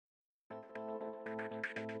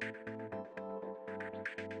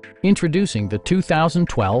Introducing the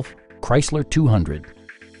 2012 Chrysler 200.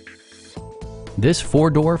 This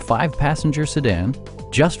four-door, five-passenger sedan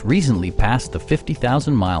just recently passed the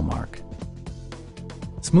 50,000-mile mark.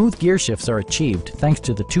 Smooth gear shifts are achieved thanks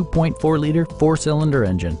to the 2.4-liter four-cylinder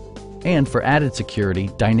engine. And for added security,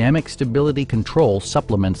 dynamic stability control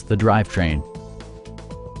supplements the drivetrain.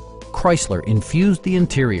 Chrysler infused the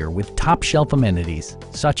interior with top-shelf amenities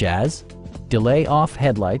such as delay-off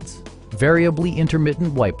headlights, variably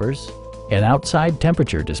intermittent wipers, an outside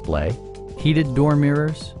temperature display, heated door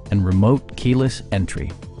mirrors, and remote keyless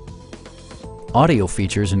entry. Audio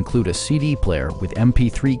features include a CD player with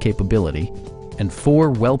MP3 capability and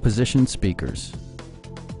 4 well-positioned speakers.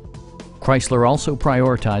 Chrysler also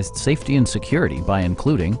prioritized safety and security by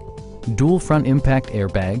including dual front impact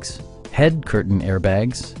airbags, head curtain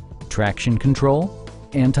airbags, traction control,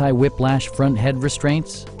 anti-whiplash front head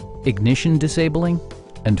restraints, ignition disabling,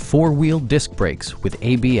 and 4-wheel disc brakes with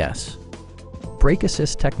ABS. Brake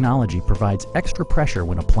Assist technology provides extra pressure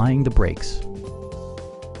when applying the brakes.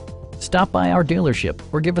 Stop by our dealership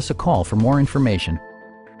or give us a call for more information.